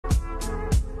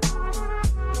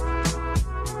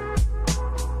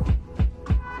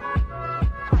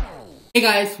Hey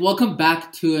guys, welcome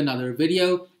back to another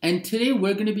video, and today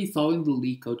we're going to be solving the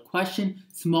LeetCode question,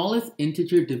 smallest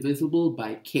integer divisible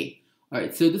by k.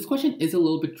 Alright, so this question is a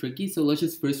little bit tricky, so let's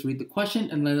just first read the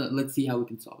question and let's see how we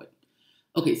can solve it.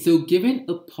 Okay, so given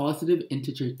a positive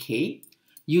integer k,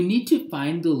 you need to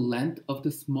find the length of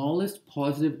the smallest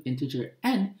positive integer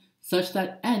n such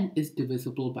that n is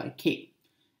divisible by k.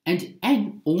 And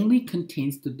n only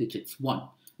contains the digits 1.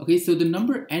 Okay, so the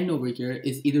number n over here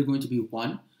is either going to be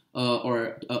 1,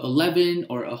 or 11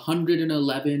 or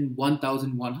 111,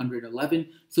 1111.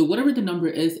 So whatever the number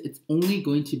is, it's only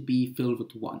going to be filled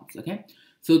with ones, okay?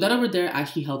 So that over there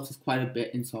actually helps us quite a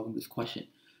bit in solving this question.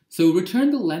 So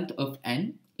return the length of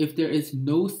n. If there is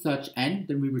no such n,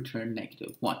 then we return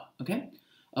 -1, okay?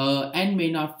 N may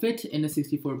not fit in a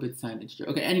 64-bit signed integer.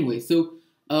 Okay, anyway, so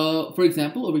for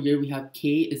example, over here we have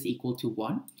k is equal to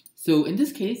 1. So in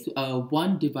this case,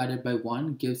 1 divided by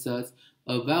 1 gives us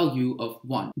a value of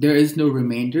 1. There is no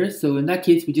remainder, so in that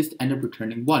case we just end up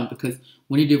returning 1 because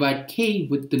when you divide k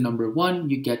with the number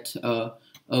 1, you get a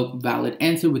valid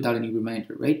answer without any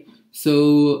remainder, right?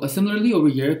 So similarly over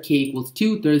here, k equals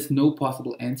 2, there is no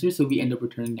possible answer, so we end up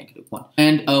returning -1.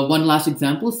 And one last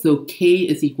example, so k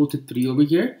is equal to 3 over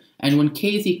here, and when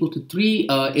k is equal to 3,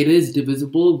 it is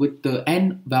divisible with the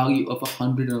n value of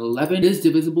 111. It is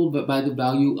divisible by the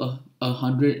value of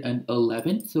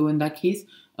 111, so in that case,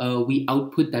 we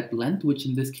output that length, which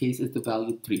in this case is the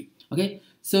value 3. Okay,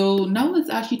 so now let's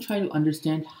actually try to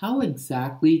understand how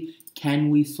exactly can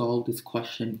we solve this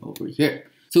question over here.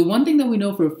 So one thing that we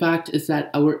know for a fact is that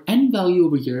our n value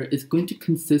over here is going to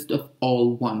consist of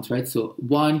all ones, right? So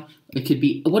 1, it could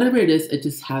be whatever it is, it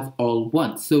just has all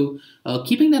ones. So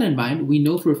keeping that in mind, we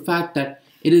know for a fact that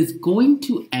it is going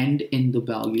to end in the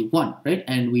value 1, right?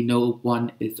 And we know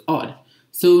 1 is odd.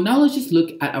 So now let's just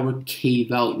look at our k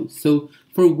value. So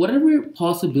for whatever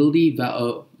possibility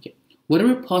of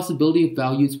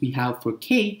values we have for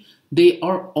k, they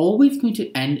are always going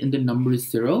to end in the numbers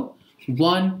 0,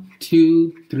 1,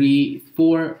 2, 3,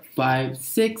 4, 5,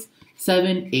 6,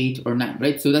 7, 8, or 9,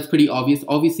 right? So that's pretty obvious.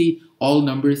 Obviously, all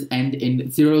numbers end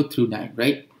in 0 through 9,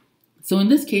 right? So in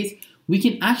this case, we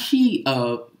can actually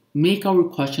make our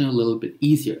question a little bit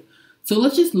easier. So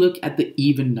let's just look at the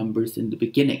even numbers in the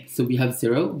beginning. So we have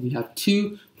 0, we have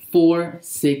 2, 4,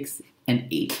 6, and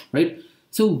 8, right?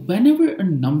 So whenever a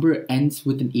number ends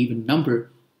with an even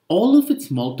number, all of its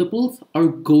multiples are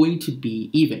going to be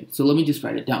even. So let me just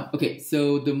write it down. Okay,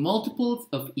 so the multiples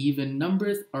of even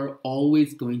numbers are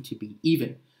always going to be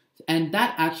even. And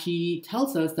that actually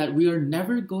tells us that we are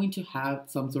never going to have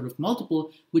some sort of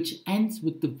multiple which ends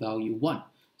with the value 1.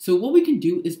 So what we can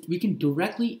do is we can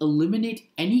directly eliminate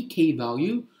any k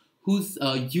value whose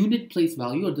unit place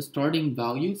value or the starting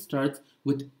value starts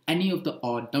with any of the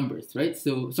odd numbers, right?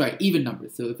 So, sorry, even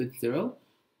numbers. So if it's 0,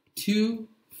 2,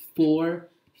 4,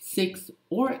 6,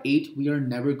 or 8, we are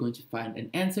never going to find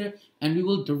an answer, and we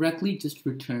will directly just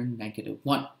return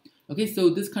 -1. Okay,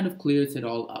 so this kind of clears it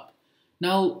all up.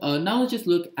 Now let's just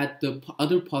look at the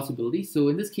other possibilities. So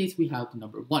in this case, we have the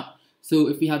number 1. So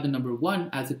if we have the number 1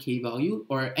 as a k value,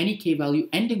 or any k value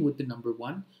ending with the number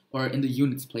 1, or in the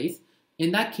units place,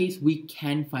 in that case, we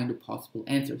can find a possible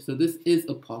answer. So this is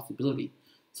a possibility.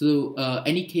 So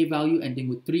any k value ending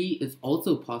with 3 is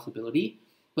also a possibility,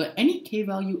 but any k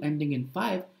value ending in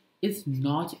 5 is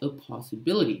not a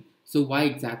possibility. So why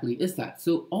exactly is that?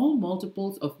 So all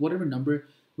multiples of whatever number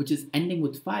which is ending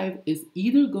with 5 is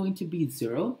either going to be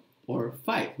 0 or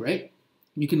 5, right?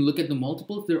 You can look at the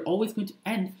multiples, they're always going to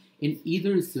end in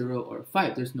either 0 or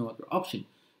 5. There's no other option.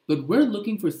 But we're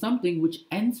looking for something which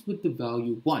ends with the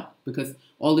value 1 because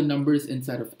all the numbers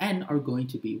inside of n are going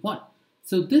to be 1.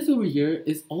 So this over here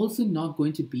is also not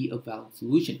going to be a valid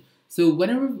solution. So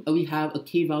whenever we have a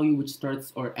k value which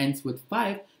starts or ends with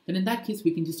 5, then in that case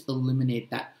we can just eliminate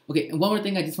that. Okay, and one more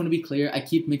thing I just want to be clear, I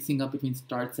keep mixing up between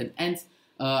starts and ends.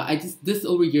 This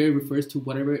over here refers to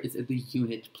whatever is at the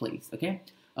unit place, okay?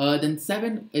 Then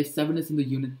 7, if 7 is in the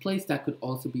unit place, that could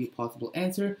also be a possible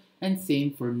answer, and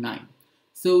same for 9.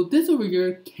 So this over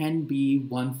here can be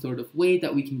one sort of way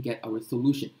that we can get our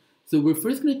solution. So we're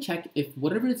first going to check if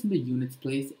whatever is in the units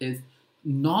place is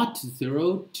not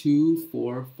 0, 2,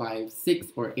 4, 5, 6,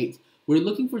 or 8. We're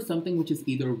looking for something which is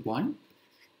either 1,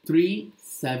 3,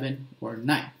 7, or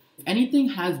 9. If anything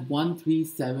has 1, 3,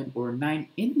 7, or 9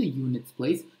 in the units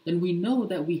place, then we know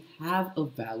that we have a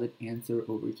valid answer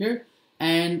over here.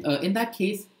 And in that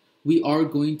case, we are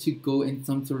going to go in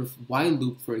some sort of while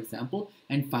loop, for example,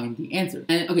 and find the answer.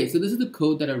 And okay, so this is the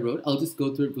code that I wrote. I'll just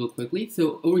go through it real quickly.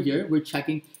 So over here, we're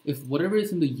checking if whatever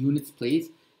is in the units place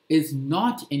is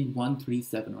not in 1, 3,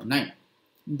 7, or 9.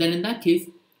 Then in that case,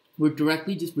 we're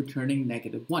directly just returning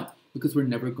 -1 because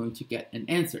we're never going to get an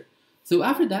answer. So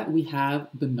after that, we have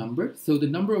the number. So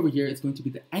the number over here is going to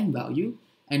be the n value,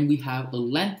 and we have a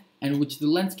length, and which the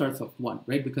length starts off 1,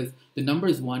 right? Because the number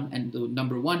is 1, and the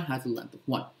number 1 has a length of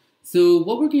 1. So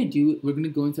what we're going to do, we're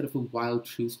going to go inside of a while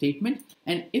true statement,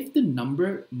 and if the number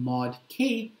mod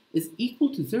k is equal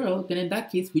to 0, then in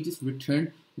that case, we just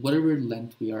return whatever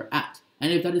length we are at.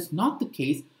 And if that is not the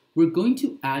case, we're going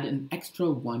to add an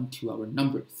extra 1 to our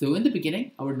number. So in the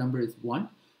beginning, our number is 1.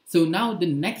 So now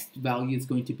the next value is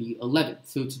going to be 11.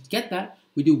 So to get that,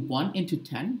 we do 1 into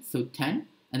 10, so 10,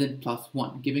 and then plus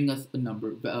 1, giving us a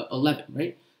number 11,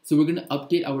 right? So we're going to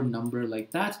update our number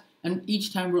like that, and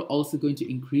each time we're also going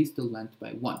to increase the length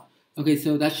by 1. Okay,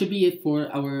 so that should be it for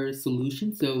our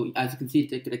solution. So as you can see,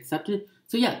 it got accepted.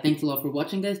 So yeah, thanks a lot for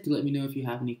watching, guys. Do let me know if you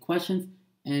have any questions,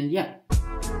 and yeah.